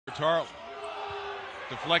Charlie.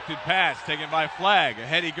 Deflected pass taken by Flagg.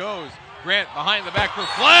 Ahead he goes. Grant behind the back for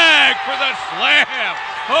Flagg for the slam.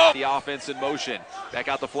 Oh. The offense in motion. Back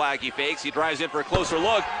out the Flagg. He fakes. He drives in for a closer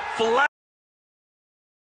look. Flagg.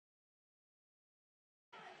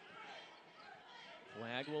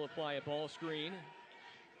 Flagg will apply a ball screen.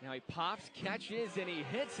 Now he pops, catches, and he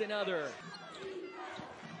hits another.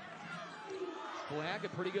 Flagg, a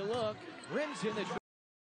pretty good look. Rims in the.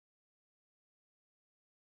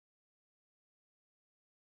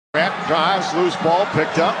 Grant drives, loose ball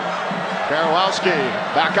picked up. Karolowski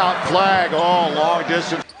back out Flagg. Oh, long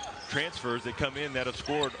distance. Transfers that come in that have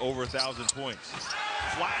scored over 1,000 points.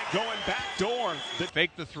 Flagg going back door.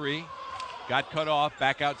 Faked the three. Got cut off.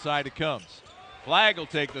 Back outside it comes. Flagg will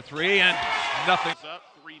take the three and nothing. Up,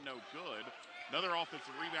 three no good. Another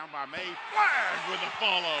offensive rebound by May. Flagg with a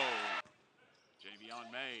follow.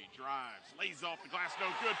 Savion May drives, lays off the glass, no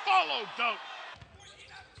good. Follow, dunk.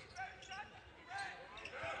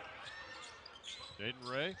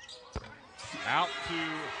 Jaden Ray out to.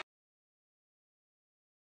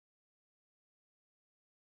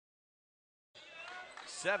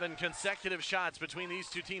 Seven consecutive shots between these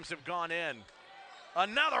two teams have gone in.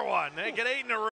 Another one. They get 8 in a row.